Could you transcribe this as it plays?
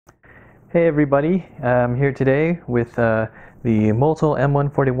Hey everybody, I'm here today with the Motile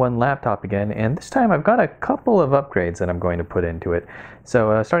M141 laptop again, and this time I've got a couple of upgrades that I'm going to put into it.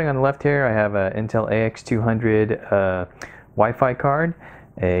 So starting on the left here, I have an Intel AX200 Wi-Fi card,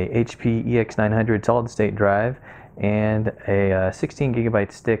 a HP EX900 solid-state drive, and a 16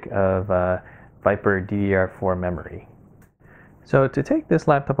 gigabyte stick of Viper DDR4 memory. So to take this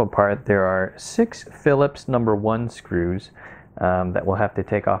laptop apart, there are 6 Phillips #1 screws that we'll have to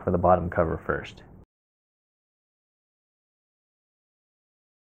take off of the bottom cover first.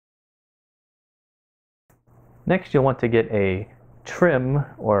 Next, you'll want to get a trim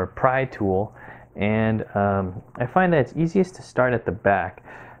or pry tool, and I find that it's easiest to start at the back.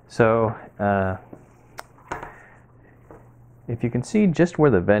 So if you can see just where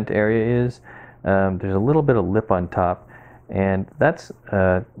the vent area is, there's a little bit of lip on top, and that's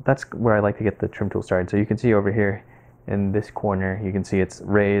where I like to get the trim tool started. So you can see over here in this corner, you can see it's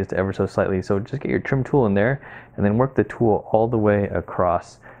raised ever so slightly. So just get your trim tool in there and then work the tool all the way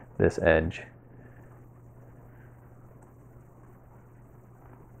across this edge.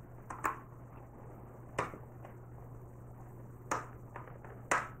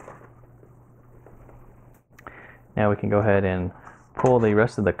 Now we can go ahead and pull the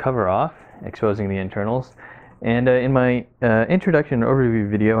rest of the cover off, exposing the internals. And in my introduction overview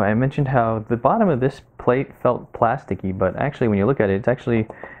video, I mentioned how the bottom of this plate felt plasticky, but actually when you look at it, it's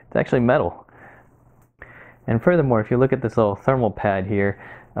actually metal. And furthermore, if you look at this little thermal pad here,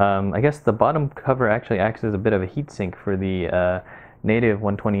 I guess the bottom cover actually acts as a bit of a heat sink for the native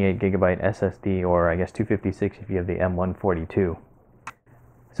 128 gigabyte SSD, or I guess 256 if you have the M142.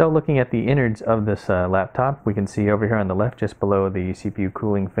 So looking at the innards of this laptop, we can see over here on the left, just below the CPU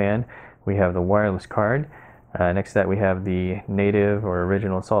cooling fan, we have the wireless card. Next to that we have the native or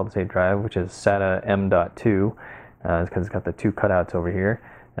original solid-state drive, which is SATA M.2, because it's got the 2 cutouts over here.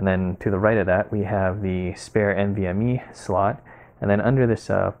 And then to the right of that we have the spare NVMe slot. And then under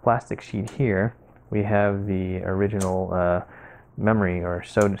this plastic sheet here we have the original memory or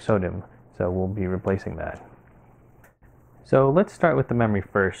SODIMM. So we'll be replacing that. So let's start with the memory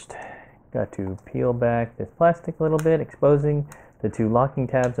first. Got to peel back this plastic a little bit, exposing the 2 locking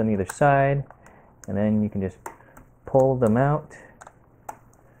tabs on either side. And then you can just pull them out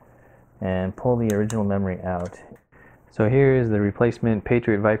and pull the original memory out. So here is the replacement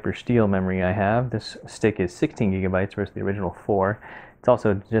Patriot Viper Steel memory I have. This stick is 16 gigabytes versus the original 4. It's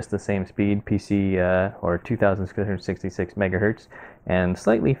also just the same speed, PC or 2666 megahertz, and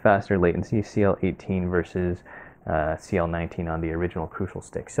slightly faster latency, CL18 versus CL19 on the original Crucial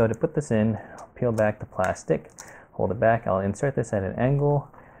stick. So to put this in, I'll peel back the plastic, hold it back. I'll insert this at an angle.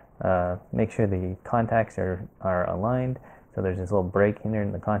 Make sure the contacts are aligned. So there's this little break in there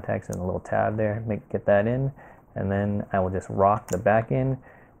in the contacts and a little tab there. Get that in, and then I will just rock the back in,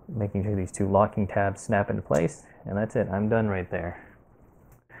 making sure these 2 locking tabs snap into place, and that's it. I'm done right there.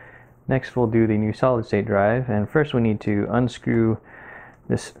 Next we'll do the new solid-state drive, and first we need to unscrew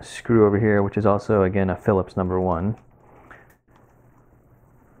this screw over here, which is also again a Phillips #1.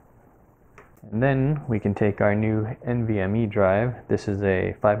 And then we can take our new NVMe drive. This is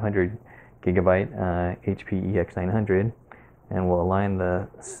a 500 gigabyte HP EX900, and we'll align the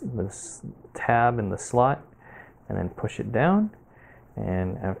tab in the slot and then push it down.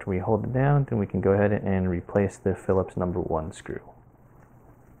 And after we hold it down, then we can go ahead and replace the Phillips #1 screw.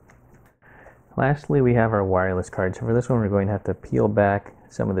 Lastly, we have our wireless card. So for this one, we're going to have to peel back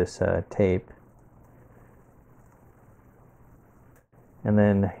some of this tape. And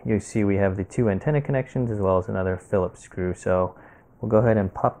then you see we have the 2 antenna connections as well as another Phillips screw. So we'll go ahead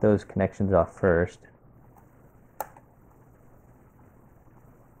and pop those connections off first.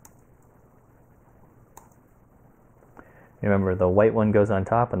 Remember, the white one goes on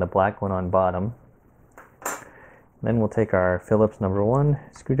top and the black one on bottom. Then we'll take our Phillips #1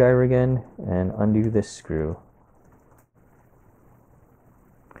 screwdriver again and undo this screw.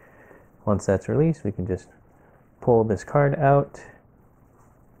 Once that's released, we can just pull this card out.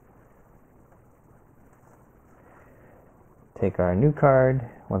 Take our new card,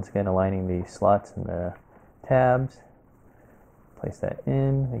 once again aligning the slots and the tabs. Place that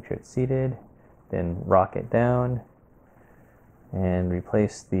in, make sure it's seated, then rock it down and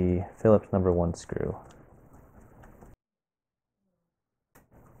replace the Phillips #1 screw.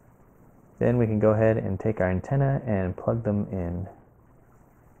 Then we can go ahead and take our antenna and plug them in.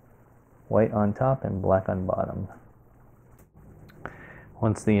 White on top and black on bottom.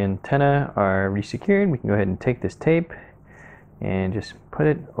 Once the antenna are resecured, we can go ahead and take this tape and just put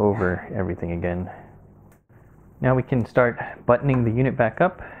it over everything again. Now we can start buttoning the unit back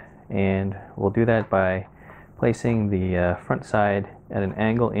up, and we'll do that by placing the front side at an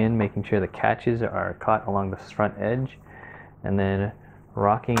angle in, making sure the catches are caught along the front edge, and then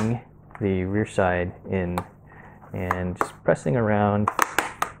rocking the rear side in and just pressing around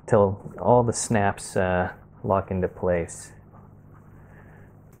till all the snaps lock into place.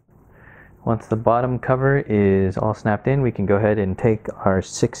 Once the bottom cover is all snapped in, we can go ahead and take our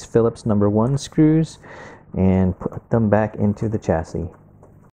 6 Phillips #1 screws and put them back into the chassis.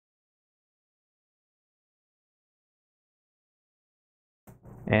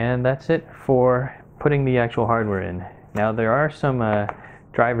 And that's it for putting the actual hardware in. Now there are some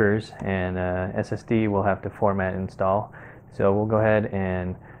drivers and SSD we'll have to format and install, so we'll go ahead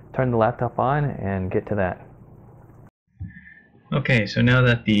and turn the laptop on and get to that. Okay, so now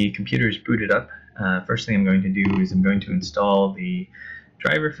that the computer is booted up, first thing I'm going to do is I'm going to install the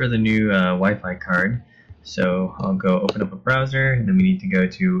driver for the new Wi-Fi card. So I'll go open up a browser, and then we need to go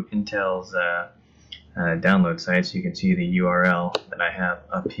to Intel's download site, so you can see the URL that I have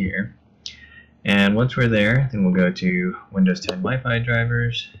up here. And once we're there, then we'll go to Windows 10 Wi-Fi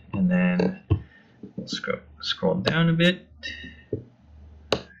drivers, and then we'll scroll down a bit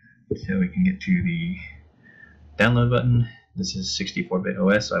so we can get to the download button. This is 64-bit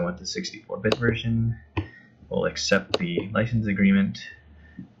OS, so I want the 64-bit version. We'll accept the license agreement,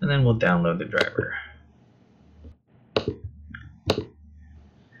 and then we'll download the driver.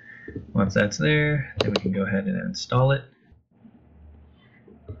 Once that's there, then we can go ahead and install it.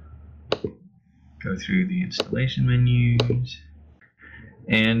 Go through the installation menus.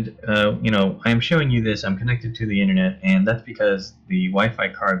 And, I'm showing you this. I'm connected to the internet, and that's because the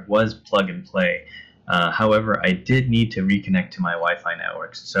Wi-Fi card was plug and play. However, I did need to reconnect to my Wi-Fi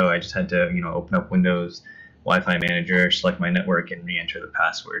networks, so I just had to, open up Windows Wi-Fi Manager, select my network, and re-enter the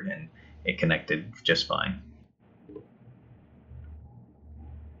password, and it connected just fine.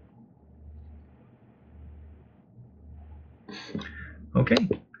 Okay,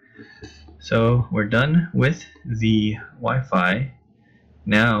 so we're done with the Wi-Fi.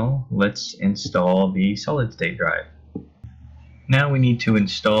 Now let's install the solid-state drive. Now we need to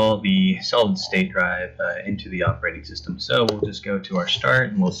install the solid-state drive into the operating system. So we'll just go to our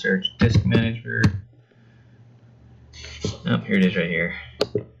start and we'll search disk manager. Oh, here it is right here.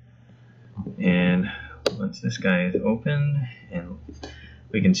 And once this guy is open, and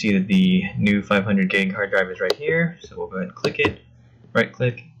we can see that the new 500 gig hard drive is right here. So we'll go ahead and click it, right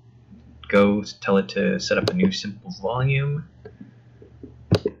click, go tell it to set up a new simple volume.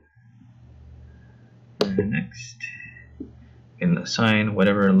 And next, and assign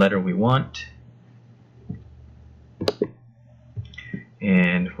whatever letter we want,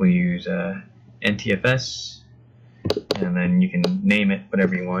 and we'll use NTFS, and then you can name it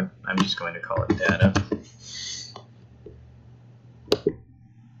whatever you want. I'm just going to call it data.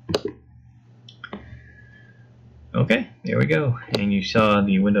 Okay, there we go, and you saw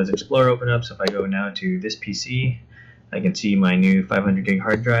the Windows Explorer open up. So if I go now to this PC, I can see my new 500 gig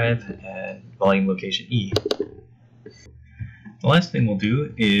hard drive at volume location E. The last thing we'll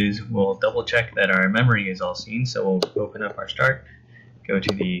do is we'll double check that our memory is all seen. So we'll open up our start, go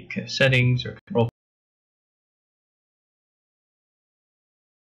to the settings or control,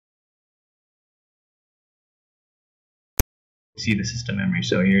 see the system memory.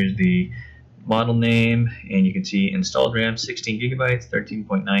 So here's the model name, and you can see installed RAM 16 gigabytes,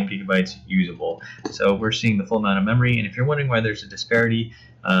 13.9 gigabytes usable. So we're seeing the full amount of memory, and if you're wondering why there's a disparity,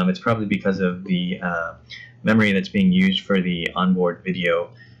 it's probably because of the memory that's being used for the onboard video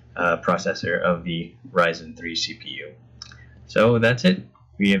processor of the Ryzen 3 CPU. So that's it.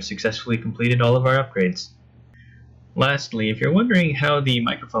 We have successfully completed all of our upgrades. Lastly, if you're wondering how the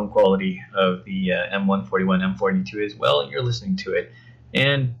microphone quality of the M141, M142 is, well, you're listening to it,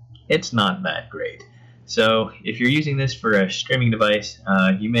 and it's not that great. So if you're using this for a streaming device,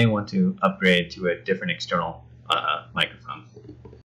 you may want to upgrade to a different external